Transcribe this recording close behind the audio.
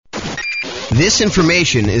This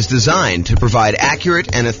information is designed to provide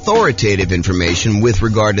accurate and authoritative information with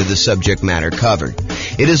regard to the subject matter covered.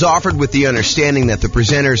 It is offered with the understanding that the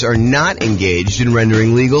presenters are not engaged in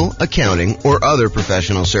rendering legal, accounting, or other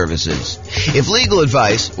professional services. If legal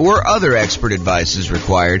advice or other expert advice is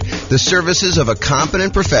required, the services of a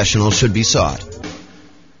competent professional should be sought.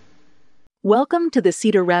 Welcome to the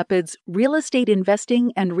Cedar Rapids Real Estate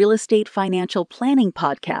Investing and Real Estate Financial Planning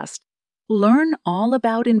Podcast. Learn all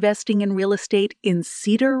about investing in real estate in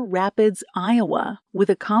Cedar Rapids, Iowa, with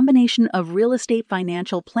a combination of real estate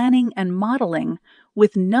financial planning and modeling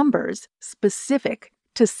with numbers specific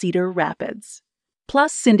to Cedar Rapids.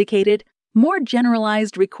 Plus syndicated, more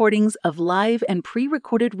generalized recordings of live and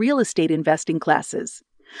pre-recorded real estate investing classes.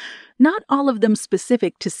 Not all of them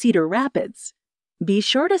specific to Cedar Rapids. Be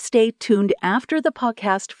sure to stay tuned after the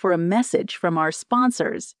podcast for a message from our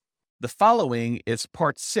sponsors. The following is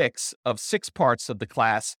part 6 of 6 parts of the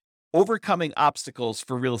class, Overcoming Obstacles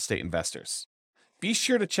for Real Estate Investors. Be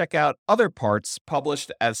sure to check out other parts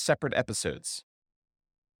published as separate episodes.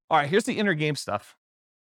 All right, here's the inner game stuff.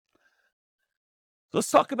 Let's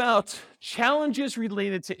talk about challenges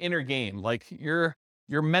related to inner game, like your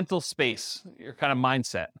mental space, your kind of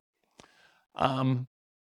mindset.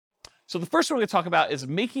 So the first one we're going to talk about is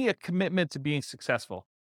making a commitment to being successful.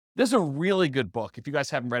 This is a really good book. If you guys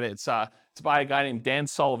haven't read it, it's by a guy named Dan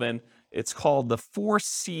Sullivan. It's called The 4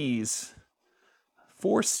 C's.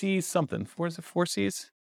 4 C's something. Is it 4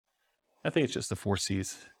 C's? I think it's just the 4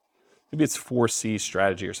 C's. Maybe it's 4 C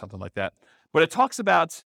strategy or something like that. But it talks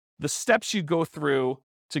about the steps you go through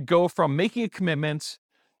to go from making a commitment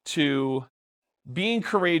to being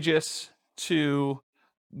courageous to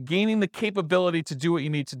gaining the capability to do what you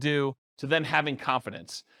need to do to then having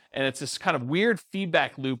confidence. And it's this kind of weird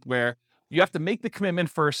feedback loop where you have to make the commitment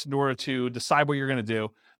first in order to decide what you're going to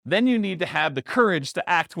do. Then you need to have the courage to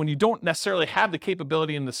act when you don't necessarily have the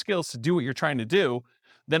capability and the skills to do what you're trying to do.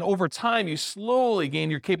 Then over time, you slowly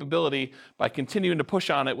gain your capability by continuing to push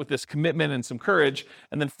on it with this commitment and some courage.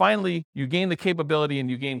 And then finally, you gain the capability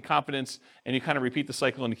and you gain confidence and you kind of repeat the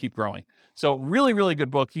cycle and you keep growing. So really, really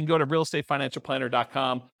good book. You can go to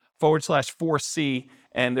realestateFinancialPlanner.com/4C.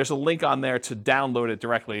 And there's a link on there to download it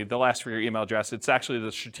directly. They'll ask for your email address. It's actually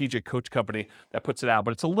the Strategic Coach Company that puts it out.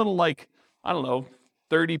 But it's a little like,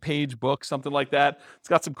 30-page book, something like that. It's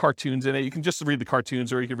got some cartoons in it. You can just read the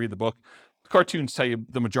cartoons or you can read the book. The cartoons tell you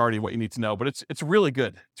the majority of what you need to know. But it's really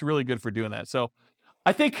good. It's really good for doing that. So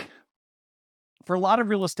I think for a lot of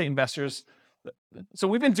real estate investors, so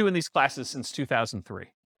we've been doing these classes since 2003.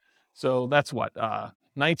 So that's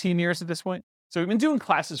 19 years at this point? So we've been doing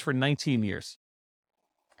classes for 19 years.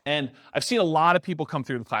 And I've seen a lot of people come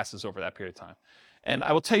through the classes over that period of time. And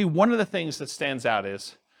I will tell you, one of the things that stands out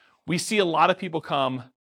is we see a lot of people come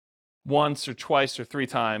once or twice or 3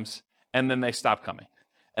 times, and then they stop coming.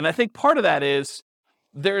 And I think part of that is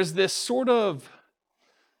there's this sort of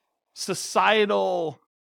societal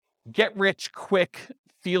get-rich-quick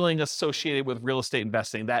feeling associated with real estate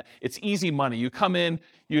investing, that it's easy money. You come in,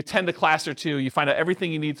 you attend a class or two, you find out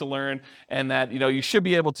everything you need to learn, and that you should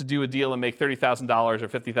be able to do a deal and make $30,000 or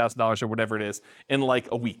 $50,000 or whatever it is in like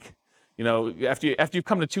a week. After you've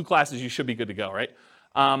come to 2 classes, you should be good to go, right?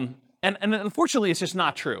 And unfortunately, it's just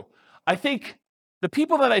not true. I think the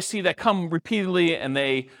people that I see that come repeatedly and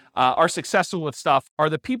they are successful with stuff are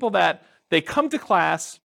the people that they come to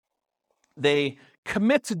class, they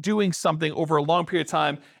commit to doing something over a long period of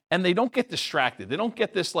time, and they don't get distracted. They don't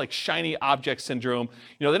get this like shiny object syndrome.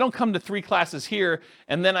 They don't come to 3 classes here,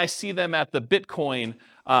 and then I see them at the Bitcoin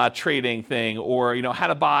trading thing, or how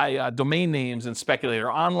to buy domain names and speculate,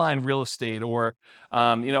 or online real estate, or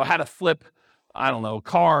how to flip,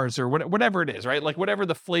 cars, or whatever it is, right? Like whatever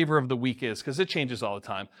the flavor of the week is, because it changes all the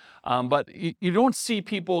time. But you don't see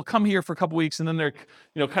people come here for a couple weeks and then they're,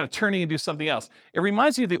 kind of turning and do something else. It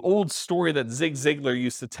reminds me of the old story that Zig Ziglar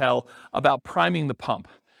used to tell about priming the pump.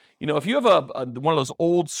 If you have one of those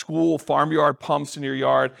old school farmyard pumps in your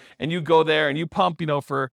yard and you go there and you pump,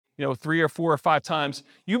 for 3 or 4 or 5 times,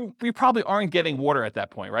 you probably aren't getting water at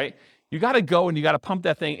that point, right? You got to go and you got to pump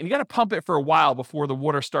that thing, and you got to pump it for a while before the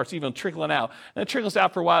water starts even trickling out. And it trickles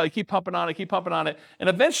out for a while. You keep pumping on it, and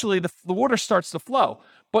eventually the water starts to flow.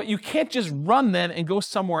 But you can't just run then and go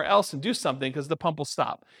somewhere else and do something because the pump will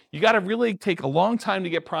stop. You got to really take a long time to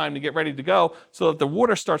get primed, to get ready to go so that the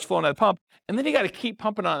water starts flowing out of the pump. And then you got to keep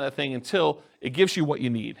pumping on that thing until it gives you what you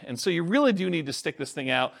need. And so you really do need to stick this thing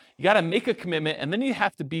out. You got to make a commitment, and then you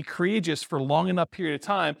have to be courageous for a long enough period of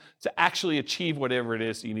time to actually achieve whatever it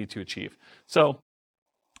is that you need to achieve. So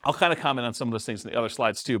I'll kind of comment on some of those things in the other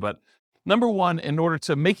slides too. But number one, in order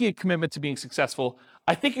to making a commitment to being successful,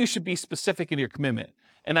 I think you should be specific in your commitment.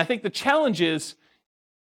 And I think the challenge is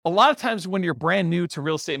a lot of times when you're brand new to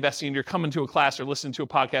real estate investing and you're coming to a class or listening to a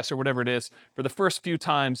podcast or whatever it is for the first few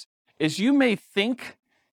times, is you may think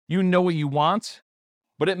you know what you want,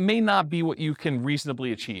 but it may not be what you can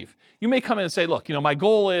reasonably achieve. You may come in and say, look, my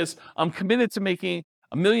goal is I'm committed to making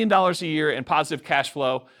 $1 million a year in positive cash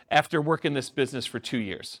flow after working this business for 2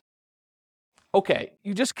 years. Okay,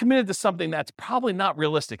 you just committed to something that's probably not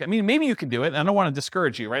realistic. I mean, maybe you can do it, and I don't want to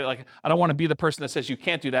discourage you, right? Like, I don't want to be the person that says you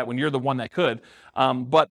can't do that when you're the one that could.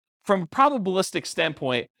 But from a probabilistic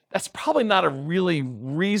standpoint, that's probably not a really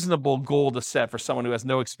reasonable goal to set for someone who has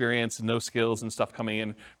no experience and no skills and stuff coming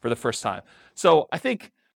in for the first time. So I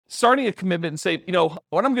think starting a commitment and say,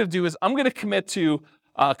 what I'm going to do is I'm going to commit to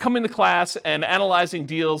coming to class and analyzing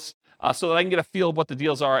deals so that I can get a feel of what the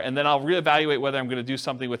deals are, and then I'll reevaluate whether I'm going to do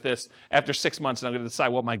something with this after 6 months, and I'm going to decide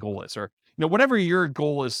what my goal is, or whatever your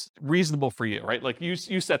goal is reasonable for you, right? Like you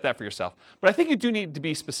set that for yourself. But I think you do need to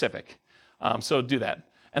be specific, so do that.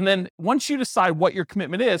 And then once you decide what your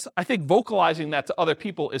commitment is, I think vocalizing that to other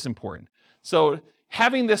people is important. So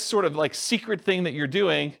having this sort of like secret thing that you're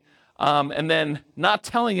doing, and then not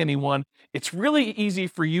telling anyone, it's really easy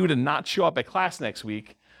for you to not show up at class next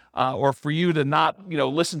week. Or for you to not,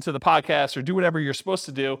 listen to the podcast or do whatever you're supposed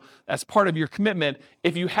to do as part of your commitment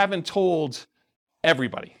if you haven't told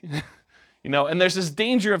everybody. And there's this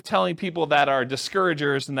danger of telling people that are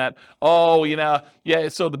discouragers and that, so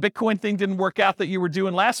the Bitcoin thing didn't work out that you were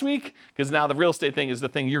doing last week, because now the real estate thing is the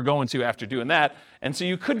thing you're going to after doing that. And so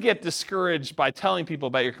you could get discouraged by telling people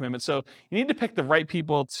about your commitment. So you need to pick the right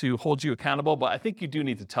people to hold you accountable, but I think you do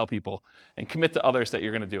need to tell people and commit to others that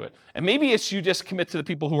you're going to do it. And maybe it's you just commit to the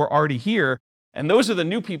people who are already here, and those are the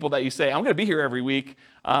new people that you say, I'm going to be here every week,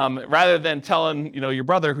 rather than telling, your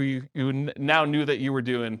brother who you now knew that you were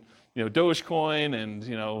doing Dogecoin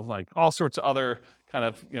and, like all sorts of other kind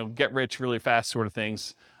of, get rich really fast sort of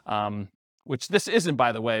things, which this isn't,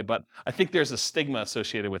 by the way, but I think there's a stigma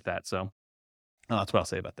associated with that. So that's what I'll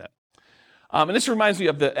say about that. And this reminds me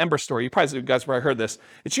of the Ember story. You guys probably heard this.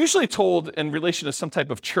 It's usually told in relation to some type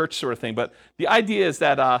of church sort of thing, but the idea is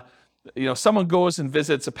that, someone goes and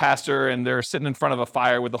visits a pastor and they're sitting in front of a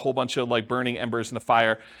fire with a whole bunch of like burning embers in the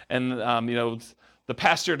fire. And, the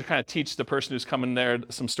pastor, to kind of teach the person who's coming there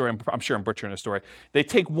some story, I'm sure I'm butchering a story. They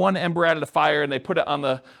take one ember out of the fire and they put it on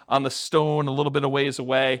the stone a little bit of ways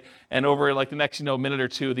away, and over like the next minute or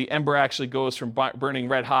two, the ember actually goes from burning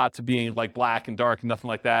red hot to being like black and dark and nothing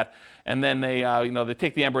like that. And then they they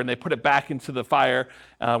take the ember and they put it back into the fire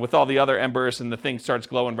with all the other embers, and the thing starts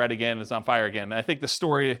glowing red again and it's on fire again. And I think the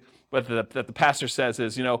story that the pastor says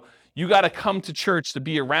is, you got to come to church to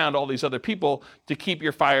be around all these other people to keep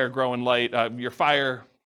your fire growing light, your fire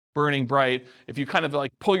burning bright. If you kind of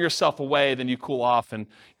like pull yourself away, then you cool off and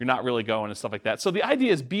you're not really going and stuff like that. So the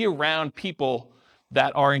idea is be around people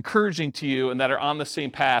that are encouraging to you and that are on the same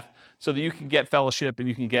path, so that you can get fellowship and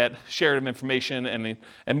you can get shared information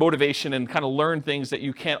and motivation and kind of learn things that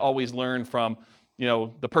you can't always learn from,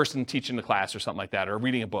 the person teaching the class or something like that, or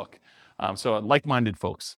reading a book. So like-minded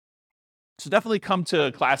folks. So definitely come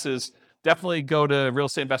to classes, definitely go to real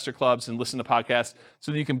estate investor clubs and listen to podcasts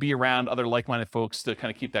so that you can be around other like-minded folks to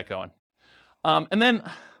kind of keep that going. And then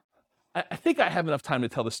I think I have enough time to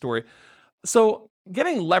tell the story. So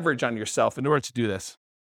getting leverage on yourself in order to do this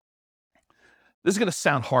is going to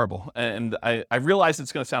sound horrible. And I realize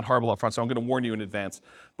it's going to sound horrible up front, so I'm going to warn you in advance.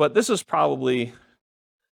 But this was probably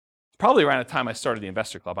around the time I started the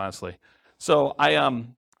investor club, honestly. So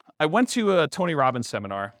I went to a Tony Robbins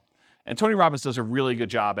seminar. And Tony Robbins does a really good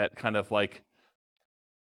job at kind of like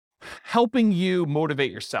helping you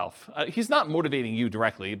motivate yourself. He's not motivating you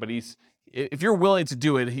directly, but if you're willing to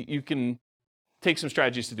do it, you can take some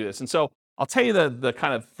strategies to do this. And so I'll tell you the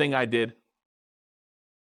kind of thing I did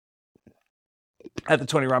at the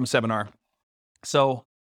Tony Robbins seminar. So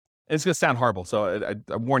it's going to sound horrible, so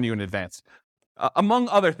I warn you in advance. Among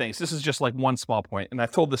other things, this is just like one small point, and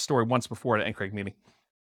I've told this story once before at an NCRAG meeting.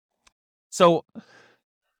 So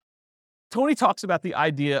Tony talks about the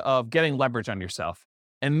idea of getting leverage on yourself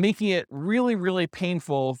and making it really, really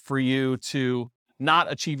painful for you to not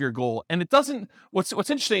achieve your goal. And it doesn't, what's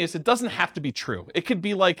interesting is it doesn't have to be true. It could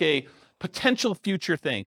be like a potential future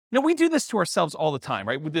thing. We do this to ourselves all the time,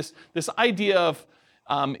 right? With this idea of,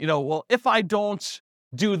 well, if I don't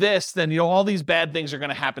do this, then, all these bad things are going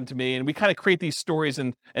to happen to me. And we kind of create these stories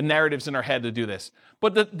and narratives in our head to do this.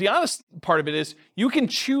 But the honest part of it is you can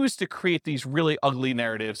choose to create these really ugly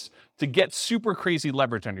narratives to get super crazy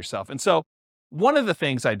leverage on yourself. And so one of the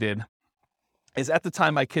things I did is, at the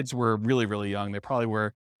time my kids were really, really young. They probably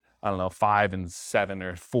were, 5 and 7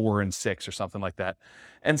 or 4 and 6 or something like that.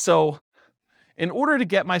 And so in order to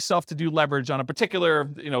get myself to do leverage on a particular,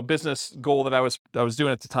 business goal that I was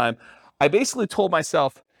doing at the time, I basically told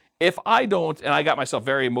myself, if I don't, and I got myself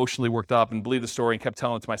very emotionally worked up and believed the story and kept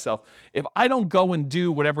telling it to myself, if I don't go and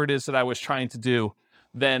do whatever it is that I was trying to do,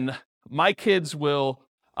 then my kids will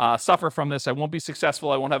suffer from this. I won't be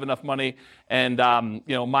successful. I won't have enough money. And,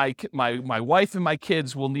 my wife and my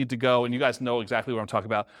kids will need to go, and you guys know exactly what I'm talking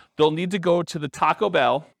about. They'll need to go to the Taco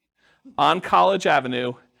Bell on College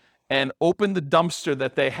Avenue and open the dumpster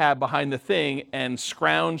that they have behind the thing and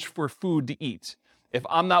scrounge for food to eat. If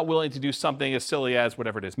I'm not willing to do something as silly as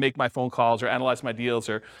whatever it is, make my phone calls or analyze my deals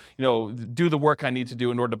or, do the work I need to do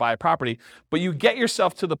in order to buy a property. But you get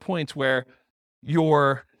yourself to the point where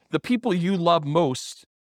the people you love most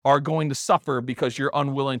are going to suffer because you're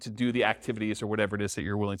unwilling to do the activities or whatever it is that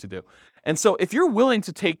you're willing to do. And so if you're willing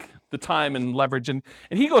to take the time and leverage, and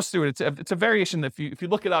he goes through it, it's a variation. If you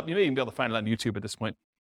look it up, you may even be able to find it on YouTube at this point.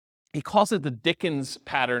 He calls it the Dickens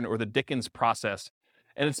pattern or the Dickens process.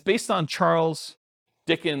 And it's based on Charles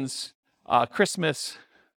Dickens' Christmas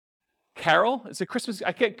Carol. Is it Christmas?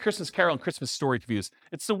 I get Christmas Carol and Christmas Story confused.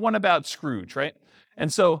 It's the one about Scrooge, right?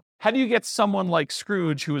 And so how do you get someone like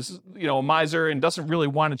Scrooge, who is, a miser and doesn't really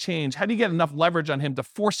want to change, how do you get enough leverage on him to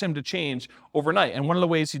force him to change overnight? And one of the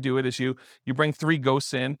ways you do it is you bring 3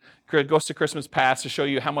 ghosts in, Ghost of Christmas Past, to show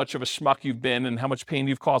you how much of a schmuck you've been and how much pain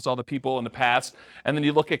you've caused all the people in the past. And then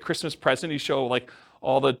you look at Christmas Present, you show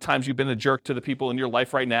all the times you've been a jerk to the people in your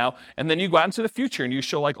life right now. And then you go out into the future and you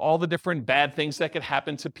show all the different bad things that could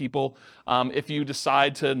happen to people if you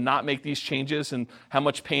decide to not make these changes, and how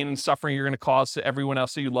much pain and suffering you're going to cause to everyone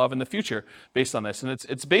else that you love in the future based on this. And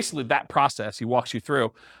it's basically that process he walks you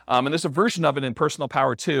through. And there's a version of it in Personal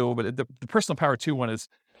Power 2, but the Personal Power 2 one it's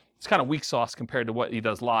kind of weak sauce compared to what he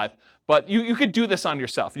does live. But you could do this on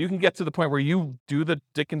yourself. You can get to the point where you do the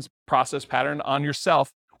Dickens process pattern on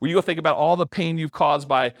yourself, where you go think about all the pain you've caused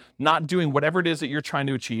by not doing whatever it is that you're trying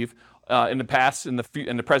to achieve in the past, in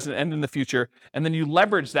the present, and in the future, and then you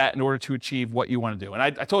leverage that in order to achieve what you want to do. And I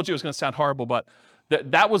told you it was going to sound horrible, but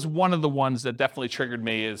that was one of the ones that definitely triggered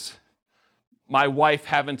me, is my wife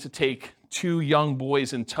having to take 2 young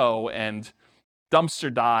boys in tow and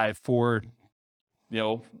dumpster dive for,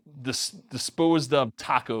 disposed of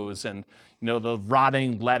tacos and, the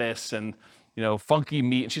rotting lettuce and, funky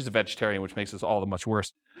meat. And she's a vegetarian, which makes this all the much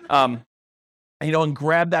worse. And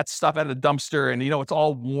grab that stuff out of the dumpster, and, it's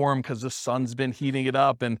all warm because the sun's been heating it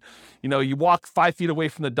up. And, you walk 5 feet away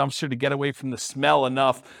from the dumpster to get away from the smell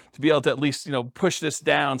enough to be able to at least, push this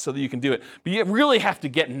down so that you can do it. But you really have to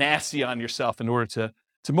get nasty on yourself in order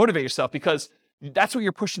to motivate yourself, because that's what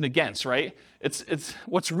you're pushing against, right? It's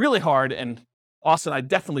what's really hard. And Austin, I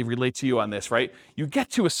definitely relate to you on this, right? You get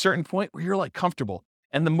to a certain point where you're comfortable,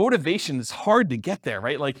 and the motivation is hard to get there,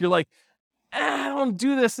 right? You're I don't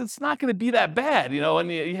do this, it's not going to be that bad,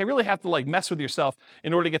 and you really have to mess with yourself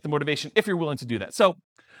in order to get the motivation, if you're willing to do that. So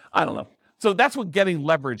I don't know. So that's what getting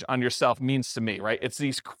leverage on yourself means to me, right? It's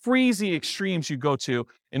these crazy extremes you go to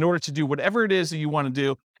in order to do whatever it is that you want to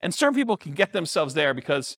do. And certain people can get themselves there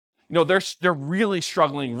because, they're really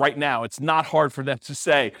struggling right now. It's not hard for them to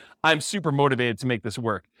say, I'm super motivated to make this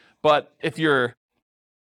work. But if you're,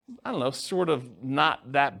 sort of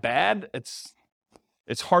not that bad, it's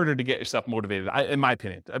harder to get yourself motivated, in my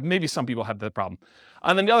opinion. Maybe some people have that problem.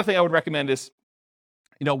 And then the other thing I would recommend is,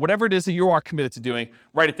 whatever it is that you are committed to doing,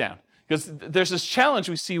 write it down. Because there's this challenge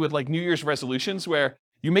we see with New Year's resolutions, where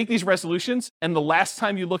you make these resolutions, and the last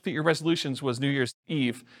time you looked at your resolutions was New Year's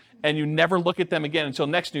Eve, and you never look at them again until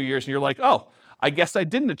next New Year's, and you're oh, I guess I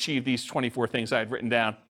didn't achieve these 24 things I had written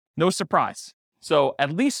down. No surprise. So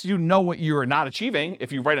at least you know what you are not achieving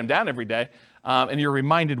if you write them down every day, and you're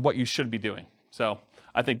reminded what you should be doing. So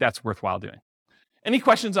I think that's worthwhile doing. Any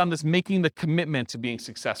questions on this making the commitment to being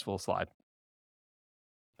successful slide?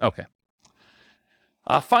 Okay.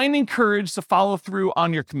 Finding courage to follow through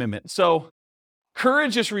on your commitment. So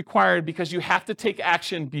courage is required because you have to take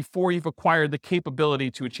action before you've acquired the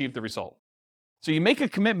capability to achieve the result. So you make a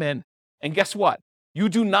commitment, and guess what? You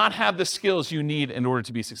do not have the skills you need in order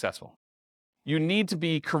to be successful. You need to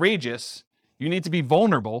be courageous. You need to be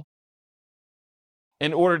vulnerable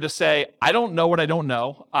in order to say, I don't know what I don't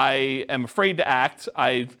know. I am afraid to act.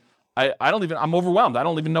 I'm overwhelmed. I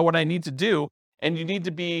don't even know what I need to do. And you need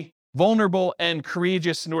to be vulnerable and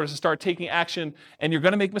courageous in order to start taking action. And you're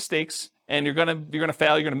going to make mistakes, and you're going to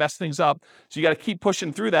fail. You're going to mess things up. So you got to keep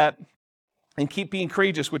pushing through that and keep being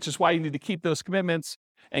courageous, which is why you need to keep those commitments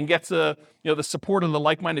and get to, the support of the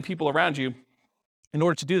like-minded people around you in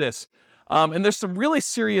order to do this. And there's some really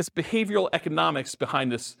serious behavioral economics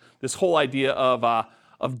behind this whole idea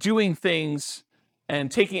of doing things and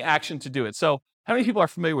taking action to do it. So how many people are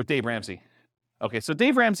familiar with Dave Ramsey? Okay, so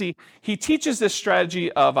Dave Ramsey, he teaches this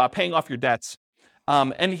strategy of paying off your debts.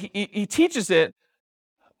 And he teaches it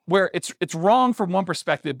where it's wrong from one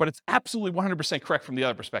perspective, but it's absolutely 100% correct from the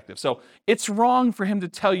other perspective. So it's wrong for him to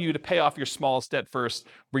tell you to pay off your smallest debt first,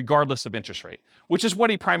 regardless of interest rate, which is what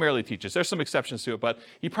he primarily teaches. There's some exceptions to it, but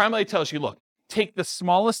he primarily tells you, look, take the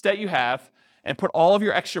smallest debt you have and put all of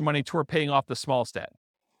your extra money toward paying off the smallest debt.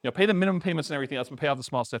 Pay the minimum payments and everything else, but pay off the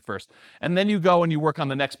smallest debt first. And then you go and you work on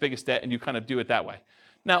the next biggest debt and you kind of do it that way.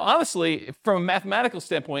 Now, honestly, from a mathematical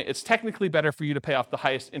standpoint, it's technically better for you to pay off the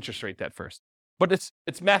highest interest rate debt first. But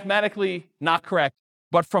it's mathematically not correct.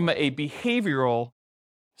 But from a behavioral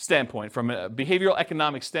standpoint, from a behavioral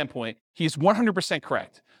economic standpoint, he's 100%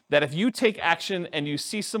 correct. That if you take action and you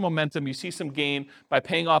see some momentum, you see some gain by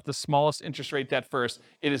paying off the smallest interest rate debt first,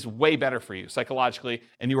 it is way better for you psychologically,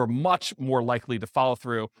 and you are much more likely to follow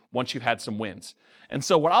through once you've had some wins. And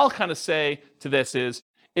so what I'll kind of say to this is,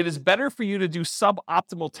 it is better for you to do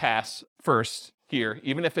suboptimal tasks first here,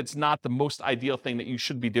 even if it's not the most ideal thing that you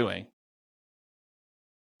should be doing,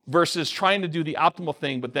 versus trying to do the optimal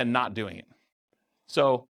thing but then not doing it.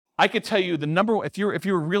 So I could tell you the number, if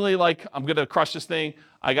you're really like, I'm going to crush this thing,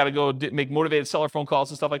 I got to go make motivated seller phone calls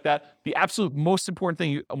and stuff like that, the absolute most important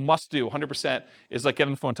thing you must do 100% is like get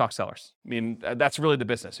on the phone and talk to sellers. I mean, that's really the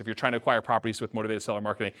business. If you're trying to acquire properties with motivated seller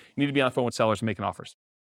marketing, you need to be on the phone with sellers and making offers.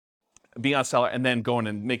 Being on seller and then going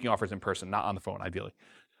and making offers in person, not on the phone, ideally.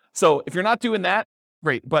 So if you're not doing that,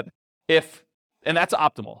 great. But and that's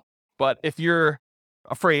optimal. But if you're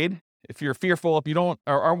afraid, if you're fearful, if you don't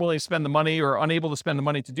or aren't willing to spend the money or unable to spend the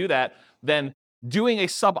money to do that, then doing a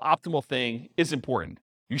suboptimal thing is important.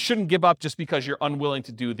 You shouldn't give up just because you're unwilling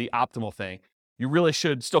to do the optimal thing. You really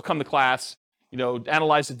should still come to class,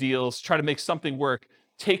 analyze the deals, try to make something work,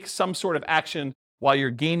 take some sort of action while you're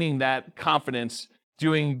gaining that confidence,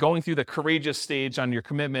 going through the courageous stage on your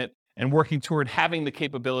commitment and working toward having the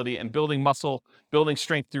capability and building muscle, building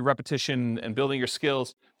strength through repetition and building your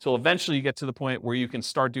skills till eventually you get to the point where you can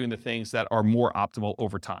start doing the things that are more optimal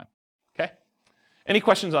over time. Okay? Any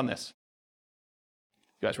questions on this?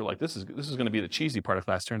 You guys were like, this is going to be the cheesy part of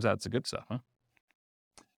class. Turns out it's the good stuff, huh?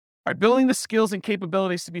 All right, building the skills and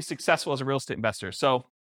capabilities to be successful as a real estate investor. So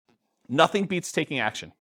nothing beats taking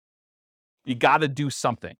action. You got to do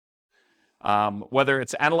something. Whether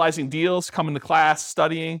it's analyzing deals, coming to class,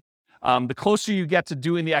 studying, the closer you get to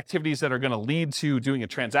doing the activities that are going to lead to doing a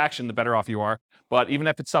transaction, the better off you are. But even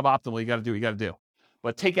if it's suboptimal, you got to do what you got to do.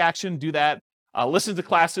 But take action, do that. Listen to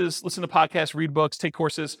classes, listen to podcasts, read books, take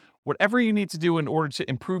courses, whatever you need to do in order to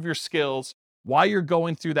improve your skills while you're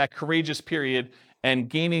going through that courageous period and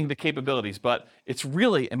gaining the capabilities. But it's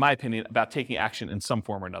really, in my opinion, about taking action in some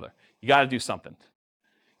form or another. You got to do something.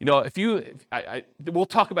 We'll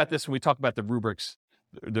talk about this when we talk about the rubrics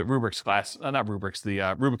class,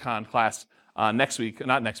 the Rubicon class next week,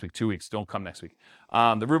 not next week, 2 weeks, don't come next week.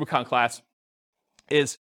 The Rubicon class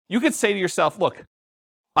is, you could say to yourself, look,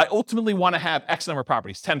 I ultimately want to have X number of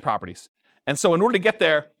properties, 10 properties. And so in order to get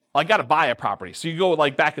there, I got to buy a property. So you go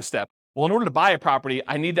back a step. Well, in order to buy a property,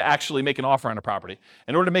 I need to actually make an offer on a property.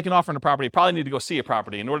 In order to make an offer on a property, I probably need to go see a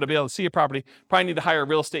property. In order to be able to see a property, probably need to hire a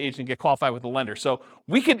real estate agent and get qualified with a lender. So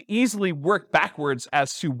we can easily work backwards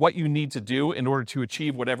as to what you need to do in order to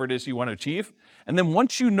achieve whatever it is you want to achieve. And then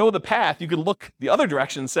once you know the path, you can look the other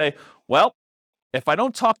direction and say, well, if I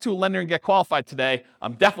don't talk to a lender and get qualified today,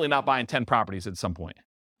 I'm definitely not buying 10 properties at some point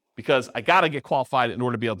because I got to get qualified in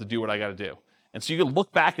order to be able to do what I got to do. And so you can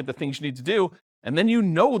look back at the things you need to do, and then you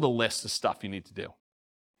know the list of stuff you need to do,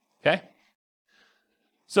 okay?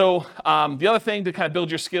 So the other thing to kind of build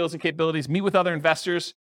your skills and capabilities, meet with other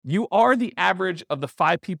investors. You are the average of the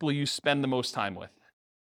 5 people you spend the most time with.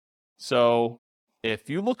 So if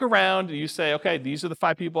you look around and you say, okay, these are the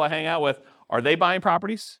 5 people I hang out with, are they buying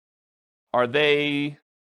properties? Are they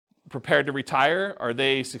prepared to retire? Are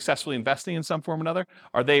they successfully investing in some form or another?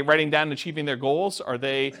 Are they writing down and achieving their goals? Are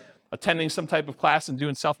they attending some type of class and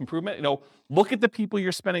doing self-improvement? Look at the people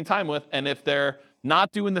you're spending time with, and if they're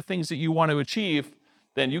not doing the things that you want to achieve,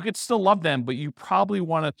 then you could still love them, but you probably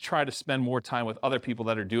want to try to spend more time with other people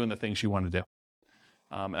that are doing the things you want to do.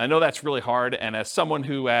 And I know that's really hard, and as someone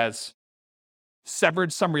who has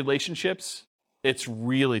severed some relationships, it's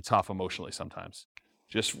really tough emotionally sometimes.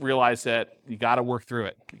 Just realize that you got to work through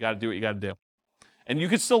it. You got to do what you got to do. And you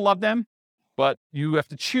could still love them, but you have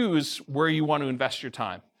to choose where you want to invest your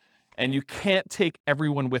time. And you can't take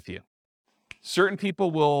everyone with you. Certain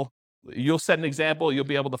people you'll set an example, you'll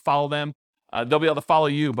be able to follow them. They'll be able to follow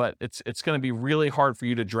you, but it's going to be really hard for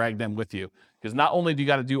you to drag them with you. Because not only do you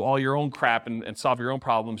got to do all your own crap and solve your own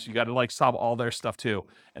problems, you got to solve all their stuff too.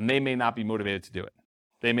 And they may not be motivated to do it.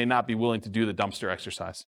 They may not be willing to do the dumpster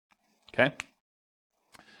exercise. Okay?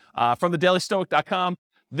 From thedailystoic.com,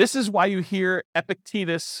 this is why you hear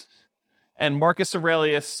Epictetus and Marcus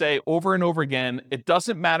Aurelius say over and over again, it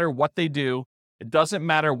doesn't matter what they do. It doesn't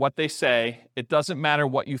matter what they say. It doesn't matter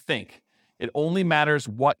what you think. It only matters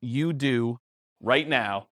what you do right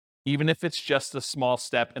now, even if it's just a small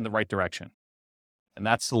step in the right direction. And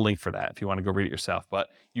that's the link for that if you want to go read it yourself. But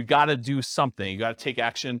you got to do something. You got to take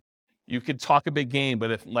action. You could talk a big game,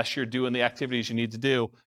 but unless you're doing the activities you need to do,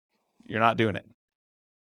 you're not doing it.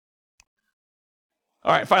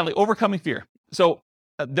 All right, finally, overcoming fear. So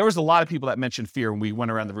there was a lot of people that mentioned fear when we went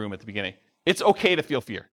around the room at the beginning. It's okay to feel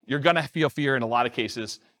fear. You're going to feel fear in a lot of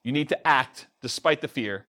cases. You need to act despite the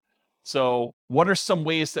fear. So what are some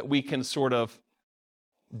ways that we can sort of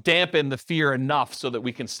dampen the fear enough so that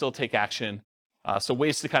we can still take action? So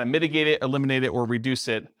ways to kind of mitigate it, eliminate it, or reduce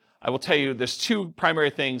it. I will tell you there's two primary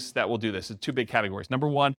things that will do this. There's two big categories. Number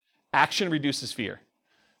one, action reduces fear.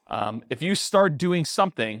 If you start doing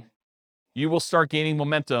something, you will start gaining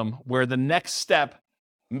momentum where the next step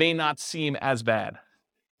may not seem as bad.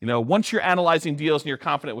 Once you're analyzing deals and you're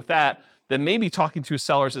confident with that, then maybe talking to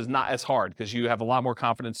sellers is not as hard because you have a lot more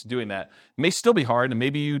confidence in doing that. It may still be hard, and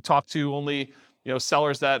maybe you talk to only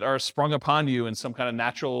sellers that are sprung upon you in some kind of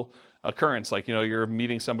natural occurrence, like you're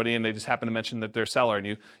meeting somebody and they just happen to mention that they're a seller, and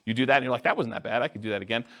you do that and you're like, that wasn't that bad, I could do that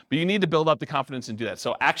again. But you need to build up the confidence and do that.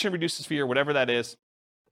 So action reduces fear, whatever that is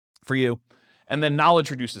for you, and then knowledge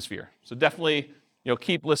reduces fear. So definitely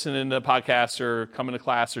keep listening to podcasts or coming to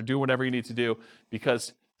class or do whatever you need to do,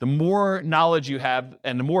 because the more knowledge you have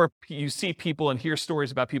and the more you see people and hear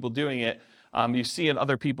stories about people doing it, you see and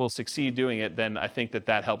other people succeed doing it, then I think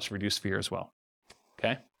that helps reduce fear as well.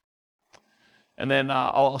 Okay? And then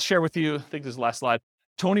I'll share with you, I think this is the last slide,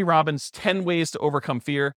 Tony Robbins' 10 ways to overcome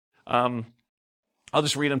fear. I'll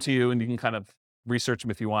just read them to you and you can kind of research them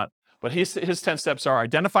if you want. But his 10 steps are: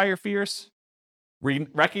 identify your fears,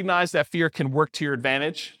 recognize that fear can work to your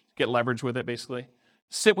advantage, get leverage with it basically.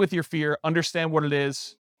 Sit with your fear, understand what it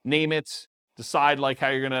is, name it, decide how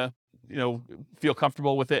you're gonna feel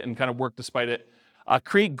comfortable with it and kind of work despite it.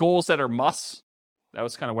 Create goals that are musts. That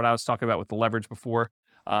was kind of what I was talking about with the leverage before.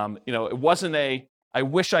 It wasn't I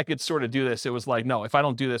wish I could sort of do this. It was like, no, if I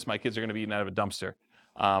don't do this, my kids are going to be eaten out of a dumpster.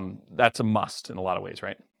 That's a must in a lot of ways,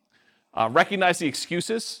 right? Recognize the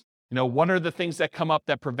excuses. What are the things that come up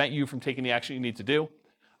that prevent you from taking the action you need to do?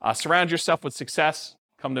 Surround yourself with success.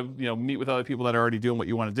 Come to, meet with other people that are already doing what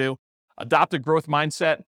you want to do. Adopt a growth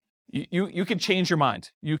mindset. You can change your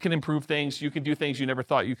mind. You can improve things. You can do things you never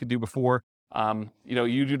thought you could do before.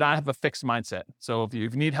 You do not have a fixed mindset. So if you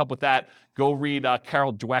need help with that, go read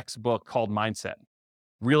Carol Dweck's book called Mindset.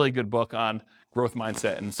 Really good book on growth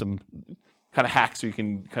mindset and some kind of hacks so you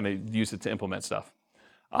can kind of use it to implement stuff.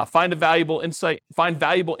 Find valuable insight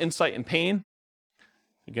in pain.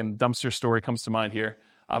 Again, dumpster story comes to mind here.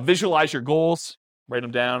 Visualize your goals, write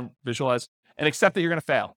them down, visualize, and accept that you're going to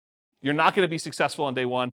fail. You're not going to be successful on day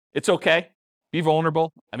one. It's okay. Be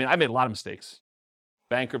vulnerable. I made a lot of mistakes.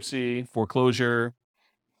 Bankruptcy, foreclosure,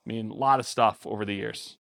 a lot of stuff over the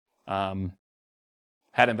years. Had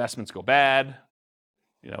investments go bad.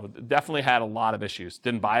 Definitely had a lot of issues.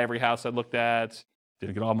 Didn't buy every house I looked at.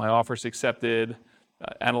 Didn't get all my offers accepted.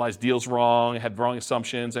 Analyzed deals wrong. Had wrong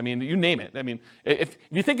assumptions. You name it. If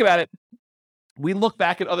you think about it, we look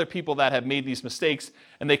back at other people that have made these mistakes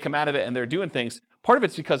and they come out of it and they're doing things. Part of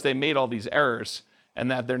it's because they made all these errors and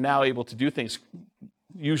that they're now able to do things,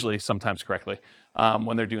 usually sometimes correctly,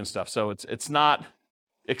 when they're doing stuff. So it's not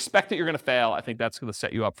expect that you're going to fail. I think that's going to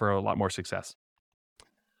set you up for a lot more success.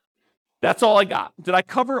 That's all I got. Did I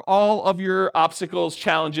cover all of your obstacles,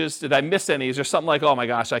 challenges? Did I miss any? Is there something like, oh my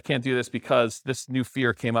gosh, I can't do this because this new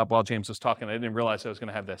fear came up while James was talking. I didn't realize I was going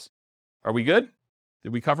to have this. Are we good?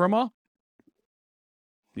 Did we cover them all?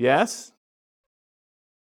 Yes?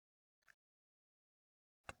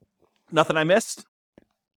 Nothing I missed?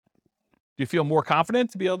 Do you feel more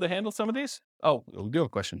confident to be able to handle some of these? Oh, we do have a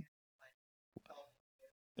question.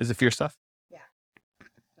 Is it fear stuff? Yeah.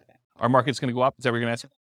 Okay. Our market's going to go up? Is that what you're going to answer?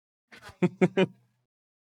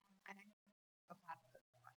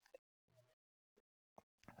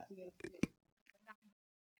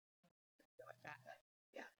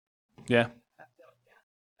 Yeah.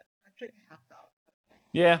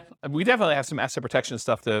 Yeah, we definitely have some asset protection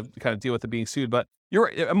stuff to kind of deal with it being sued, but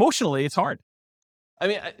emotionally, it's hard.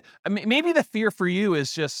 Maybe the fear for you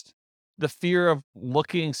is just the fear of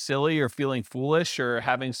looking silly or feeling foolish or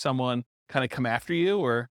having someone kind of come after you,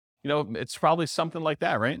 or, it's probably something like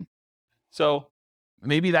that, right? So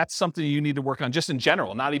maybe that's something you need to work on just in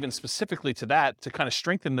general, not even specifically to that, to kind of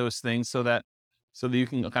strengthen those things so that you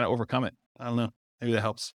can kind of overcome it. I don't know. Maybe that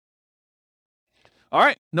helps. All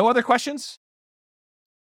right. No other questions?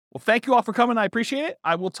 Well, thank you all for coming. I appreciate it.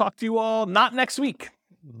 I will talk to you all not next week.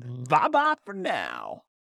 Bye-bye for now.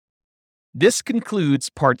 This concludes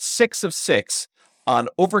part 6 of 6 on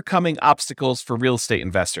overcoming obstacles for real estate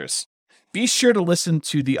investors. Be sure to listen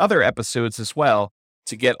to the other episodes as well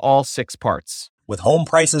to get all 6 parts. With home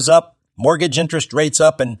prices up, mortgage interest rates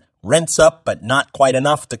up, and rents up, but not quite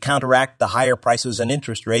enough to counteract the higher prices and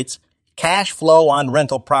interest rates, cash flow on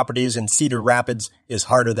rental properties in Cedar Rapids is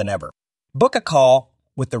harder than ever. Book a call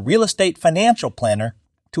with the Real Estate Financial Planner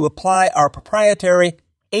to apply our proprietary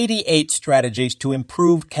 88 strategies to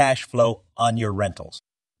improve cash flow on your rentals.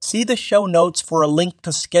 See the show notes for a link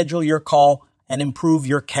to schedule your call and improve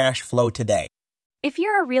your cash flow today. If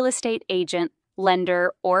you're a real estate agent,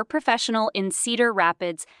 lender, or professional in Cedar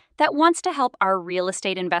Rapids that wants to help our real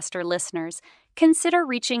estate investor listeners, consider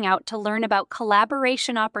reaching out to learn about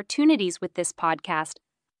collaboration opportunities with this podcast.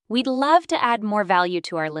 We'd love to add more value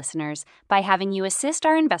to our listeners by having you assist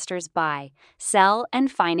our investors buy, sell,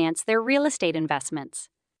 and finance their real estate investments.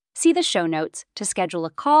 See the show notes to schedule a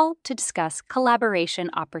call to discuss collaboration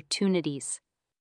opportunities.